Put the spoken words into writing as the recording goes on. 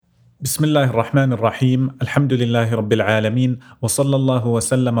بسم الله الرحمن الرحيم الحمد لله رب العالمين وصلى الله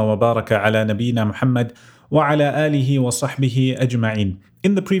وسلم وبارك على نبينا محمد وعلى آله وصحبه أجمعين.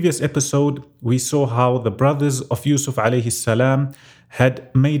 In the previous episode, we saw how the brothers of Yusuf alayhi salam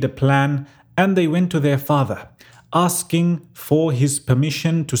had made a plan and they went to their father asking for his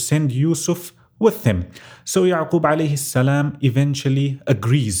permission to send Yusuf with them. So Yaqub alayhi salam eventually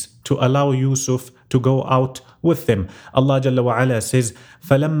agrees to allow Yusuf to go out with them. Allah Jalla wa Ala says,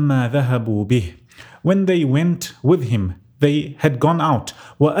 فَلَمَّا ذَهَبُوا بِهِ. When they went with him, they had gone out.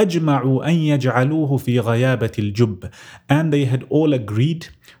 وَأَجْمَعُوا أَن يَجْعَلُوهُ فِي غَيَابَةِ الْجُبِّ. And they had all agreed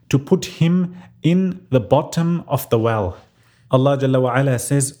to put him in the bottom of the well. Allah Jalla wa Ala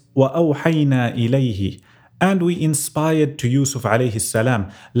says, وَأَوْحَيْنَا إِلَيْهِ. And we inspired to Yusuf alayhi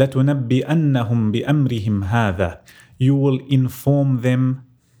salam, لَتُنَبِّئَنَّهُمْ بِأَمْرِهِمْ هَذَا. You will inform them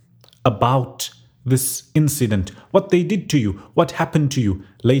about this incident, what they did to you, what happened to you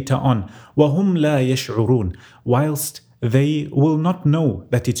later on. وَهُمْ لَا يَشْعُرُونَ. Whilst they will not know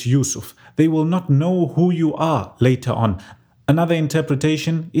that it's Yusuf. They will not know who you are later on. Another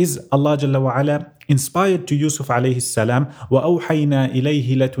interpretation is Allah Jalla wa Ala inspired to Yusuf alayhi salam, وَأَوْحَيْنَا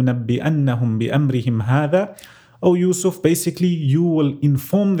إِلَيْهِ لَتُنَبِّئَنَّهُمْ بِأَمْرِهِمْ هَذَا. Oh Yusuf, basically you will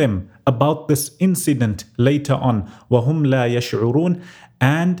inform them about this incident later on. وَهُمْ لَا يَشْعُرُونَ.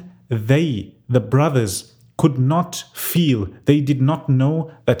 And they, the brothers, could not feel, they did not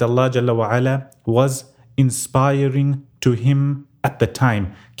know that Allah Jalla wa Ala was inspiring to him at the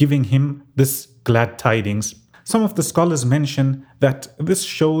time, giving him this glad tidings. Some of the scholars mention that this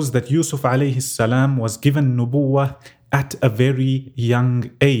shows that Yusuf alayhi salam was given nubuwwah at a very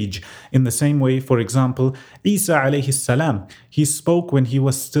young age. In the same way, for example, Isa alayhi salam, he spoke when he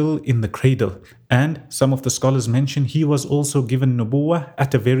was still in the cradle. And some of the scholars mention he was also given nubuwwah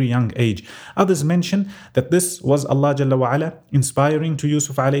at a very young age. Others mention that this was Allah Jalla wa Ala inspiring to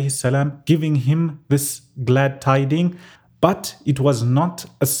Yusuf alayhi salam, giving him this glad tiding, but it was not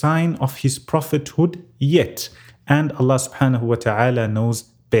a sign of his prophethood yet. And Allah subhanahu wa ta'ala knows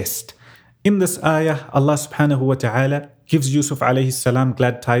best. In this ayah, Allah subhanahu wa ta'ala gives Yusuf alayhi salam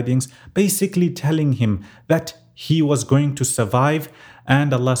glad tidings, basically telling him that he was going to survive,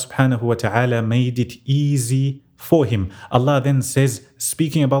 and Allah subhanahu wa ta'ala made it easy for him. Allah then says,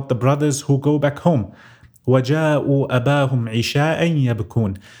 speaking about the brothers who go back home, وَجَاءُوا أَبَاهُمْ عِشَاءً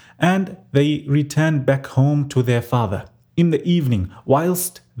يَبْكُونَ. And they returned back home to their father in the evening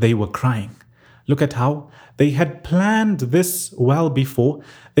whilst they were crying. Look at how they had planned this well before.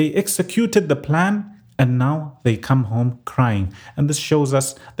 They executed the plan and now they come home crying. And this shows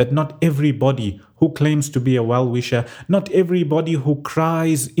us that not everybody who claims to be a well-wisher, not everybody who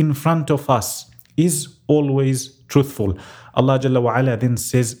cries in front of us is always truthful. Allah Jalla wa Ala then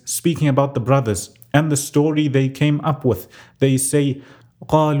says, speaking about the brothers and the story they came up with, they say,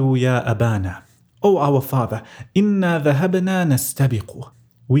 قَالُوا يَا أَبَانَا. Oh, our father, إِنَّا ذَهَبْنَا نَسْتَبِقُ.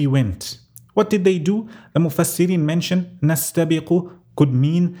 We went. What did they do? The Mufassirin mention nastabiqu could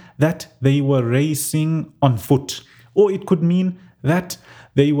mean that they were racing on foot, or it could mean that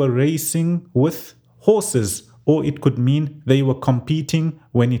they were racing with horses, or it could mean they were competing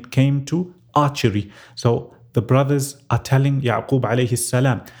when it came to archery. So the brothers are telling Yaqub alayhi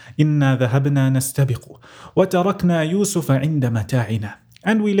salam, إِنَّا ذَهَبْنَا نَسْتَبِقُ وَتَرَكْنَا يُوسُفَ عِنْدَ مَتَاعِنَا.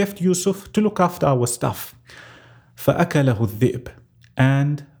 And we left Yusuf to look after our stuff. فَأَكَلَهُ الذِّئْبُ.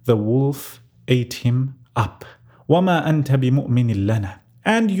 And the wolf ate him up. وَمَا أَنْتَ بِمُؤْمِنٍ لَنَا.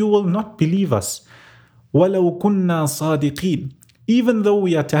 And you will not believe us. وَلَوْ كُنَّا صَادِقِينَ. Even though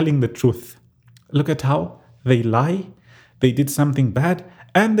we are telling the truth. Look at how they lie. They did something bad.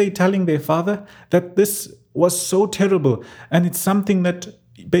 And they telling their father that this was so terrible. And it's something that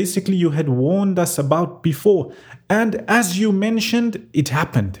basically you had warned us about before. And as you mentioned, it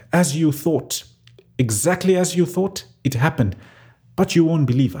happened. As you thought. Exactly as you thought, it happened. But you won't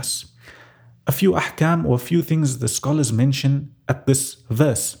believe us. A few ahkam or a few things the scholars mention at this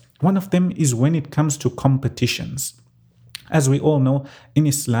verse. One of them is when it comes to competitions. As we all know, in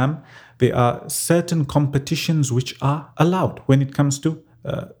Islam, there are certain competitions which are allowed when it comes to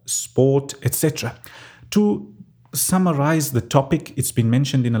sport, etc. To summarize the topic, it's been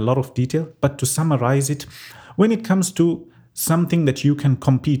mentioned in a lot of detail, but to summarize it, when it comes to something that you can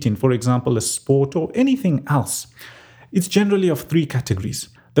compete in, for example, a sport or anything else, it's generally of three categories.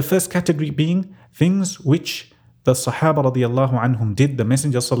 The first category being things which the Sahaba radiallahu anhum did, the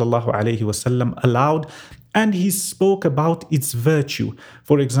Messenger sallallahu alayhi wasallam allowed, and he spoke about its virtue.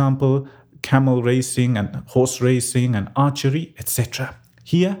 For example, camel racing and horse racing and archery, etc.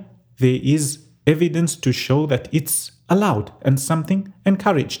 Here, there is evidence to show that it's allowed and something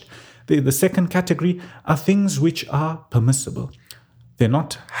encouraged. The second category are things which are permissible. they're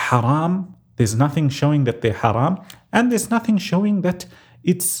not haram. There's nothing showing that they're haram, and there's nothing showing that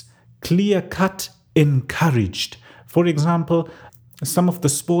it's clear-cut encouraged. For example, some of the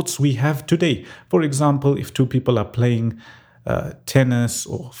sports we have today. For example, if two people are playing tennis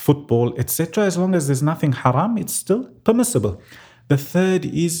or football, etc., as long as there's nothing haram, it's still permissible. The third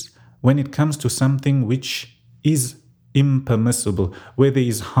is when it comes to something which is impermissible, where there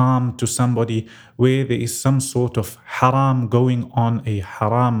is harm to somebody, where there is some sort of haram going on, a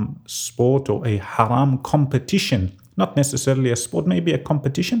haram sport or a haram competition, not necessarily a sport, maybe a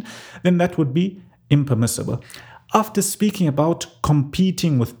competition, then that would be impermissible. After speaking about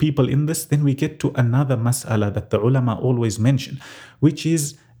competing with people in this, then we get to another mas'ala that the ulama always mention, which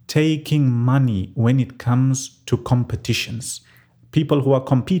is taking money when it comes to competitions. People who are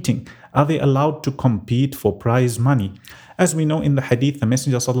competing, are they allowed to compete for prize money? As we know in the hadith, the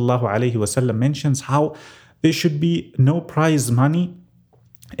Messenger ﷺ mentions how there should be no prize money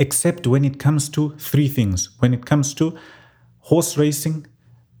except when it comes to three things. When it comes to horse racing,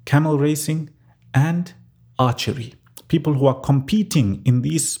 camel racing, and archery. People who are competing in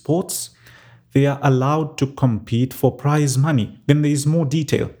these sports, they are allowed to compete for prize money. Then there is more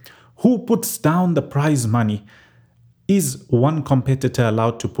detail. Who puts down the prize money? Is one competitor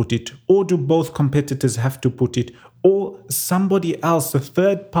allowed to put it, or do both competitors have to put it, or somebody else, a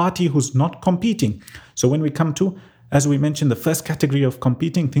third party who's not competing? So when we come to, as we mentioned, the first category of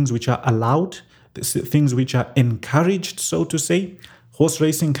competing, things which are allowed, things which are encouraged, so to say, horse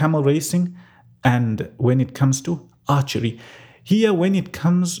racing, camel racing, and when it comes to archery. Here, when it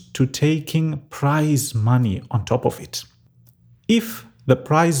comes to taking prize money on top of it, if the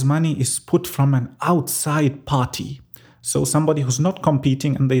prize money is put from an outside party, so somebody who's not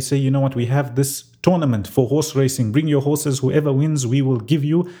competing, and they say, you know what, we have this tournament for horse racing, bring your horses, whoever wins, we will give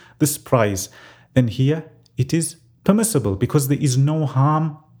you this prize. Then here it is permissible because there is no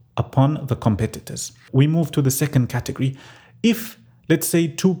harm upon the competitors. We move to the second category. If, let's say,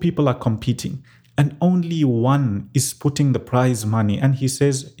 two people are competing and only one is putting the prize money, and he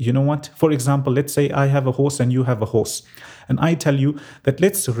says, you know what, for example, let's say I have a horse and you have a horse, and I tell you that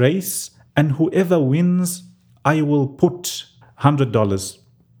let's race, and whoever wins, I will put $100.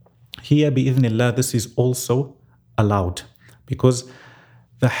 Here, bi'idhnillah, this is also allowed because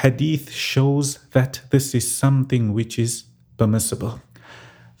the hadith shows that this is something which is permissible.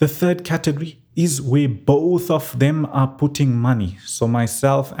 The third category is where both of them are putting money. So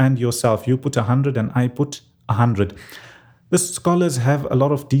myself and yourself, you put 100 and I put 100. The scholars have a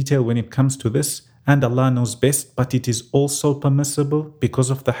lot of detail when it comes to this, and Allah knows best, but it is also permissible because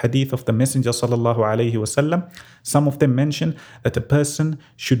of the hadith of the Messenger sallallahu alaihi wasallam. Some of them mention that a person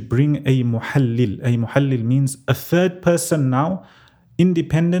should bring a muhallil. A muhallil means a third person now,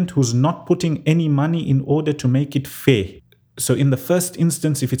 independent, who's not putting any money in order to make it fair. So in the first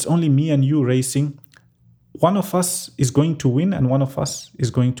instance, if it's only me and you racing, one of us is going to win and one of us is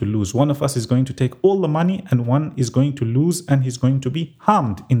going to lose. One of us is going to take all the money and one is going to lose and he's going to be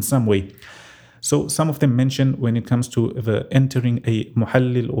harmed in some way. So some of them mention when it comes to the entering a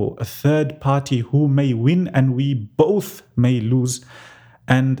muhallil or a third party who may win and we both may lose.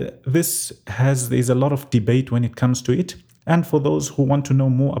 And there's a lot of debate when it comes to it. And for those who want to know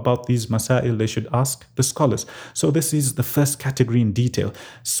more about these masail, they should ask the scholars. So this is the first category in detail.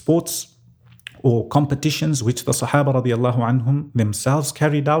 Sports or competitions which the Sahaba radiallahu anhum themselves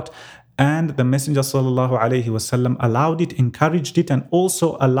carried out, and the Messenger sallallahu alaihi wasallam allowed it, encouraged it, and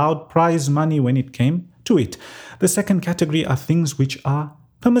also allowed prize money when it came to it. The second category are things which are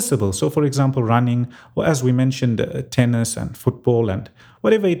permissible. So for example, running, or as we mentioned, tennis and football and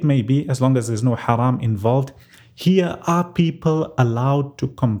whatever it may be, as long as there's no haram involved. Here are people allowed to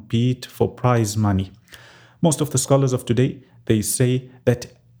compete for prize money. Most of the scholars of today, they say that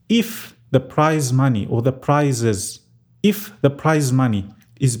if the prize money or the prizes, if the prize money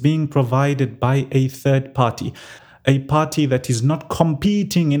is being provided by a third party, a party that is not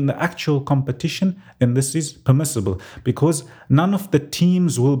competing in the actual competition, then this is permissible because none of the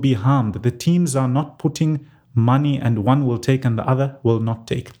teams will be harmed. The teams are not putting money and one will take and the other will not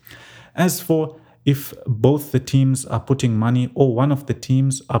take. As for if both the teams are putting money or one of the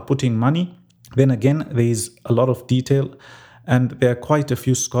teams are putting money, then again, there is a lot of detail and there are quite a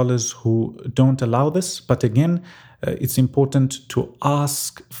few scholars who don't allow this. But again, it's important to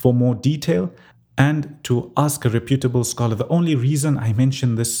ask for more detail and to ask a reputable scholar. The only reason I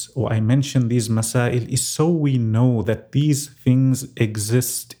mention this or I mention these masail is so we know that these things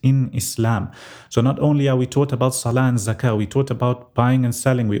exist in Islam. So not only are we taught about salah and zakah, we taught about buying and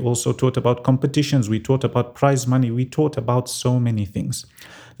selling, we also taught about competitions, we taught about prize money, we taught about so many things.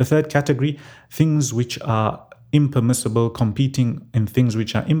 The third category, things which are impermissible, competing in things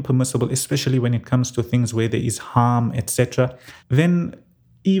which are impermissible, especially when it comes to things where there is harm, etc., then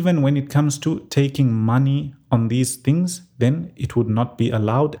even when it comes to taking money on these things, then it would not be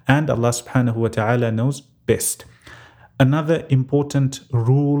allowed, and Allah subhanahu wa ta'ala knows best. Another important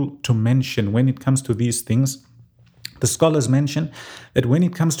rule to mention when it comes to these things, the scholars mention that when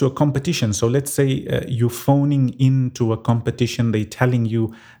it comes to a competition, so let's say you're phoning into a competition, they're telling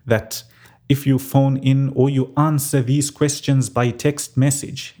you that if you phone in or you answer these questions by text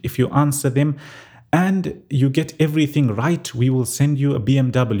message, if you answer them and you get everything right, we will send you a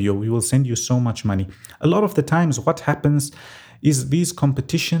BMW, we will send you so much money. A lot of the times what happens is these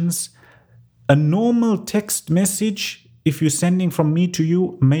competitions, a normal text message, if you're sending from me to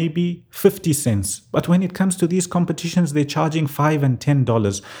you, maybe 50 cents. But when it comes to these competitions, they're charging $5 and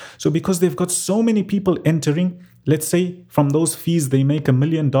 $10. So because they've got so many people entering, let's say from those fees, they make $1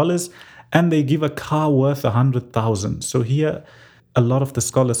 million and they give a car worth 100,000. So here, a lot of the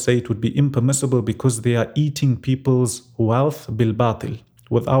scholars say it would be impermissible because they are eating people's wealth bil batil,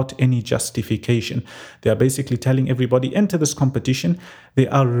 without any justification. They are basically telling everybody, enter this competition. They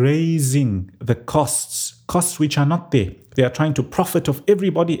are raising the costs which are not there. They are trying to profit of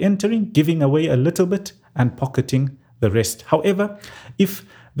everybody entering, giving away a little bit and pocketing the rest. However, if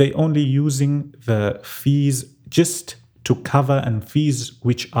they only using the fees just to cover and fees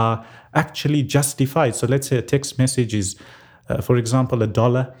which are actually justified. So let's say a text message is, for example,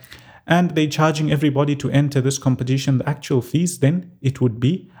 $1, and they're charging everybody to enter this competition, the actual fees, then it would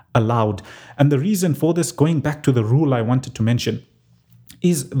be allowed. And the reason for this, going back to the rule I wanted to mention,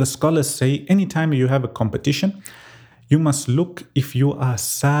 is the scholars say anytime you have a competition, you must look if you are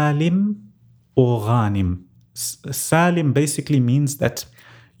salim or ghanim. Salim basically means that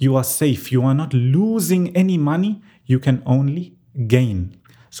you are safe, you are not losing any money, you can only gain.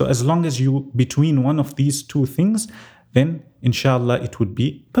 So as long as you between one of these two things, then inshallah it would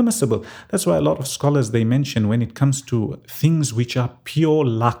be permissible. That's why a lot of scholars, they mention when it comes to things which are pure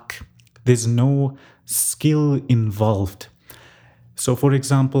luck, there's no skill involved. So for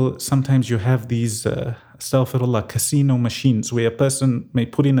example, sometimes you have these astaghfirullah, casino machines where a person may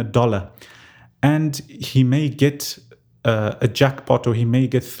put in $1 and he may get a jackpot, or he may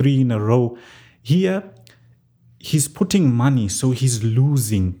get 3 in a row. Here he's putting money, so he's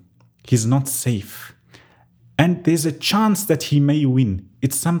losing, he's not safe. And there's a chance that he may win.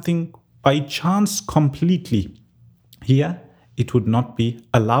 It's something by chance completely. Here, it would not be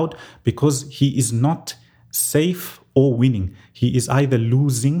allowed because he is not safe or winning. He is either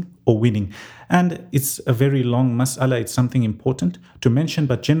losing or winning. And it's a very long mas'ala. It's something important to mention.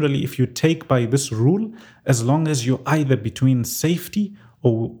 But generally, if you take by this rule, as long as you're either between safety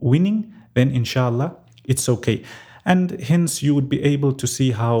or winning, then inshallah, it's okay. And hence you would be able to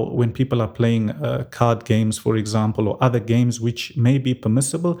see how when people are playing card games, for example, or other games which may be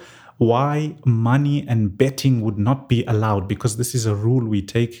permissible, why money and betting would not be allowed, because this is a rule we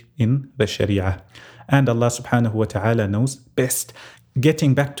take in the Sharia. And Allah subhanahu wa ta'ala knows best.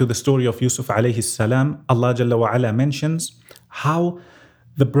 Getting back to the story of Yusuf alayhi salam, Allah Jalla wa ala mentions how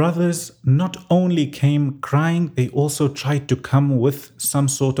the brothers not only came crying, they also tried to come with some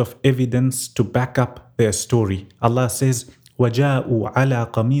sort of evidence to back up their story. Allah says, وَجَاءُوا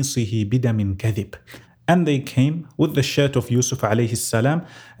عَلَى قَمِيصِهِ بِدَمٍ كَذِبٍ. And they came with the shirt of Yusuf alayhi salam,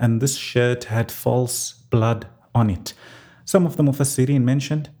 and this shirt had false blood on it. Some of the Mufassirin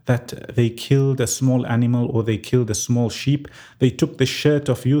mentioned that they killed a small animal or they killed a small sheep. They took the shirt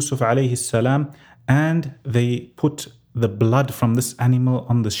of Yusuf alayhi salam and they put the blood from this animal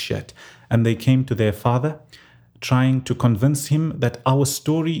on the shirt. And they came to their father trying to convince him that our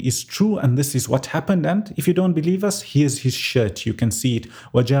story is true and this is what happened. And if you don't believe us, here's his shirt. You can see it.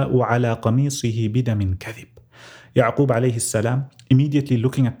 وَجَاءُوا عَلَى قَمِيصِهِ بِدَمٍ كَذِبٍ. Yaqub alayhi salam, immediately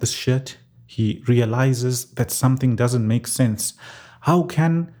looking at this shirt, he realizes that something doesn't make sense. How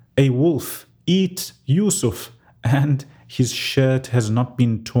can a wolf eat Yusuf and his shirt has not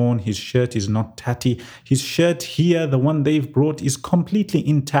been torn, his shirt is not tatty, his shirt here, the one they've brought, is completely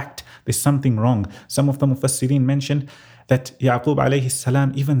intact. There's something wrong. Some of the Mufassirin mentioned that Yaqub alayhi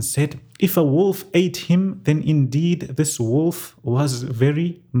salam even said, if a wolf ate him, then indeed this wolf was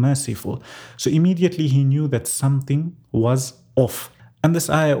very merciful. So immediately he knew that something was off. And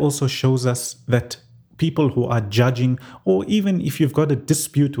this ayah also shows us that people who are judging, or even if you've got a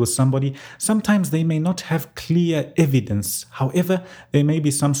dispute with somebody, sometimes they may not have clear evidence. However, there may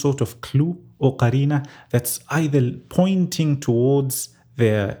be some sort of clue or qarina that's either pointing towards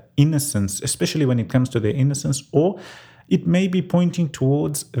their innocence, especially when it comes to their innocence, or it may be pointing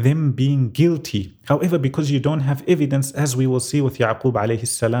towards them being guilty. However, because you don't have evidence, as we will see with Yaqub alayhi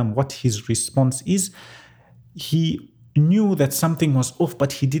salam, what his response is, he knew that something was off,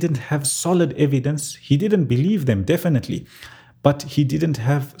 but he didn't have solid evidence. He didn't believe them, definitely, but he didn't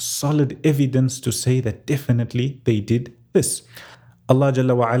have solid evidence to say that definitely they did this. Allah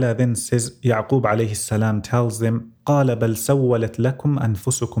Jalla wa Ala then says, Yaqub alayhi salam tells them, قَالَ بَلْ سَوَّلَتْ لَكُمْ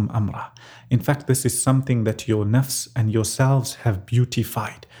أَنفُسُكُمْ أَمْرًا. In fact, this is something that your nafs and yourselves have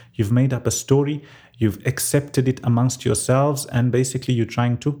beautified. You've made up a story, you've accepted it amongst yourselves, and basically you're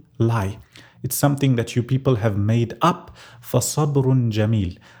trying to lie. It's something that you people have made up. فَصَبْرٌ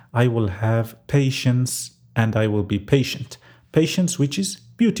جَمِيلٌ. I will have patience and I will be patient. Patience which is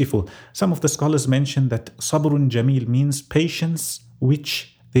beautiful. Some of the scholars mention that sabrun jamil means patience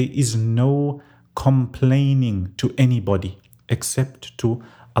which there is no complaining to anybody except to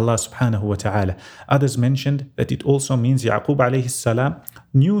Allah subhanahu wa ta'ala. Others mentioned that it also means Yaqub alayhi salam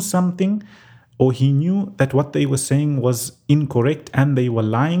knew something, or he knew that what they were saying was incorrect and they were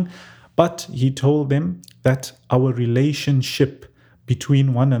lying, but he told them that our relationship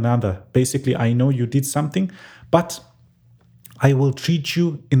between one another, basically, I know you did something, but I will treat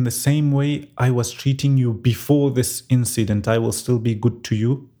you in the same way I was treating you before this incident. I will still be good to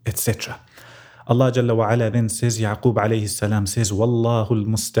you, etc. Allah Jalla wa Ala then says, Yaqub alayhi salam says, Wallahu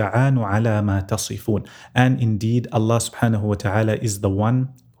al-musta'anu ala ma tasifun. And indeed, Allah subhanahu wa ta'ala is the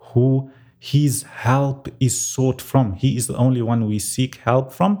one who His help is sought from. He is the only one we seek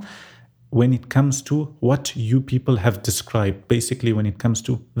help from when it comes to what you people have described. Basically, when it comes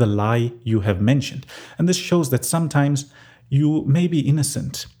to the lie you have mentioned. And this shows that sometimes you may be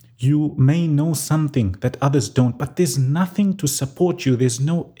innocent. You may know something that others don't, but there's nothing to support you. There's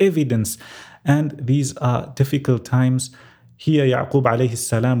no evidence. And these are difficult times. Here, Yaqub alayhi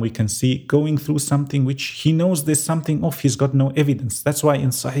salam, we can see going through something which he knows there's something off. He's got no evidence. That's why in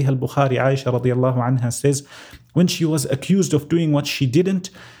Sahih al-Bukhari, Aisha radiallahu anha says, when she was accused of doing what she didn't,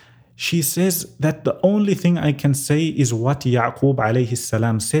 she says that the only thing I can say is what Yaqub alayhi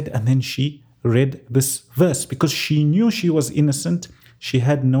salam said, and then she read this verse because she knew she was innocent. She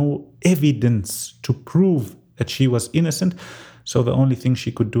had no evidence to prove that she was innocent. So the only thing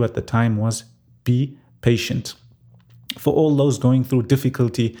she could do at the time was be patient. For all those going through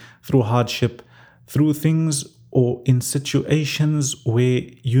difficulty, through hardship, through things or in situations where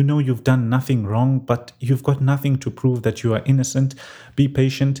you know you've done nothing wrong, but you've got nothing to prove that you are innocent, be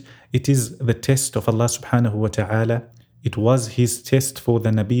patient. It is the test of Allah subhanahu wa ta'ala. It was His test for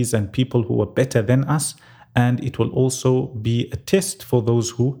the Nabis and people who were better than us, and it will also be a test for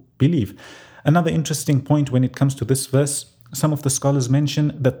those who believe. Another interesting point when it comes to this verse, some of the scholars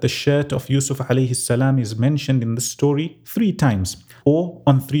mention that the shirt of Yusuf alayhi salam is mentioned in the story 3 times, or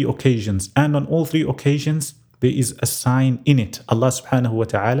on 3 occasions, and on all 3 occasions there is a sign in it. Allah subhanahu wa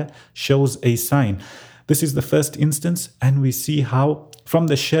ta'ala shows a sign. This is the first instance, and we see how from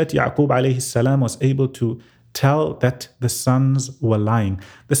the shirt Yaqub alayhi salam was able to tell that the sons were lying.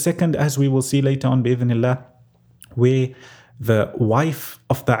 The second, as we will see later on bi'idhnillah, where the wife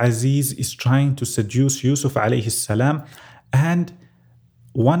of the Aziz is trying to seduce Yusuf alayhi salam, and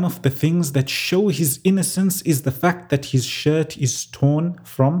one of the things that show his innocence is the fact that his shirt is torn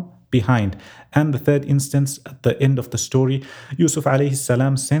from behind. And the third instance, at the end of the story, Yusuf alayhi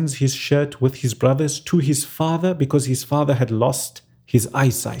salam sends his shirt with his brothers to his father because his father had lost his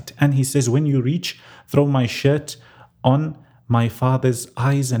eyesight. And he says, when you reach, throw my shirt on my father's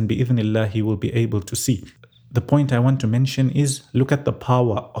eyes and bi'idhnillah he will be able to see. The point I want to mention is, look at the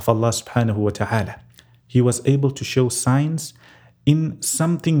power of Allah subhanahu wa ta'ala. He was able to show signs in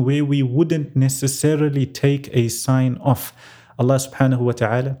something where we wouldn't necessarily take a sign of. Allah subhanahu wa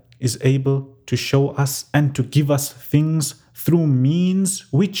ta'ala is able to show us and to give us things through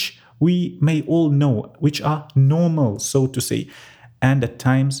means which we may all know, which are normal, so to say. And at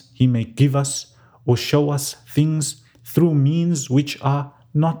times He may give us or show us things through means which are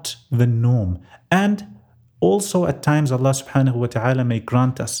not the norm. And also at times Allah subhanahu wa ta'ala may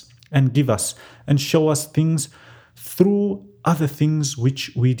grant us and give us and show us things through other things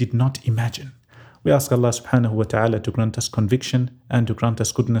which we did not imagine. We ask Allah subhanahu wa ta'ala to grant us conviction and to grant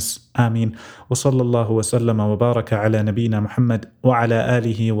us goodness. Ameen. Wa sallallahu wa sallama wa baraka ala nabiyyina Muhammad wa ala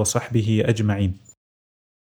alihi wa sahbihi ajma'in.